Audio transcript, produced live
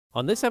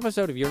On this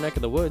episode of Your Neck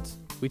of the Woods,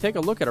 we take a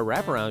look at a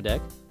wraparound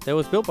deck that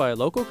was built by a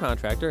local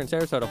contractor in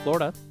Sarasota,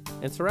 Florida,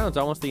 and surrounds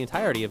almost the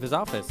entirety of his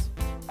office.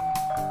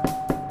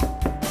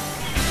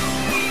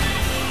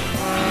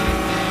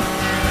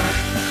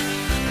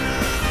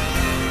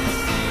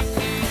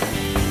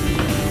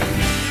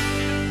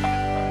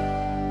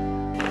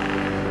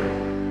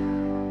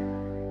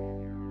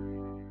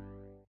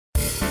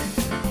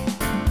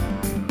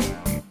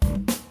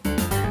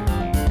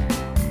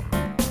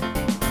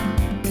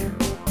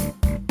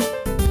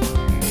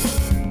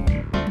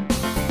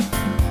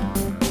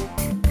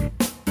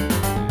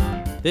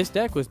 This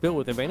deck was built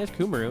with Advantage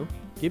Cumaru,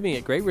 giving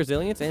it great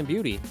resilience and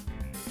beauty.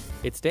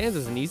 It stands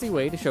as an easy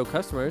way to show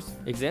customers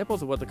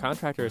examples of what the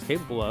contractor is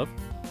capable of,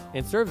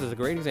 and serves as a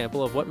great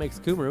example of what makes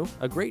Cumaru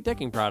a great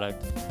decking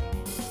product.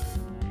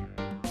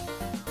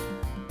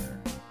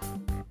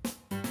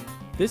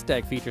 This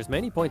deck features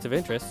many points of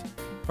interest,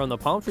 from the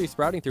palm tree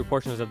sprouting through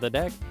portions of the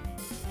deck,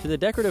 to the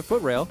decorative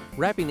footrail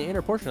wrapping the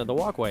inner portion of the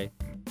walkway.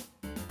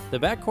 The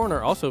back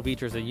corner also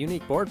features a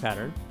unique board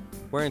pattern,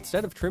 where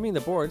instead of trimming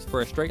the boards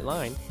for a straight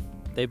line,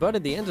 they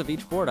butted the ends of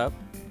each board up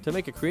to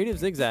make a creative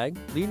zigzag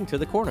leading to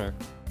the corner.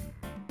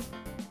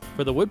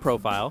 For the wood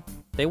profile,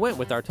 they went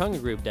with our tongue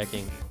groove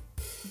decking.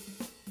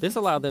 This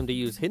allowed them to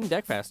use hidden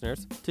deck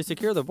fasteners to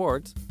secure the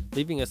boards,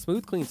 leaving a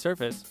smooth, clean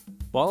surface,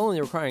 while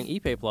only requiring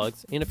Ipe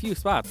plugs in a few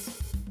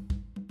spots.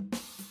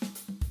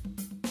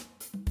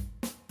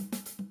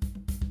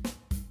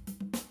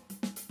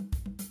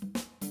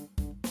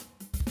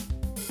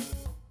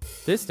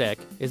 This deck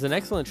is an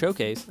excellent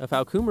showcase of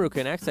how Cumaru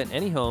can accent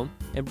any home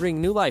and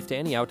bring new life to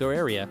any outdoor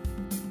area.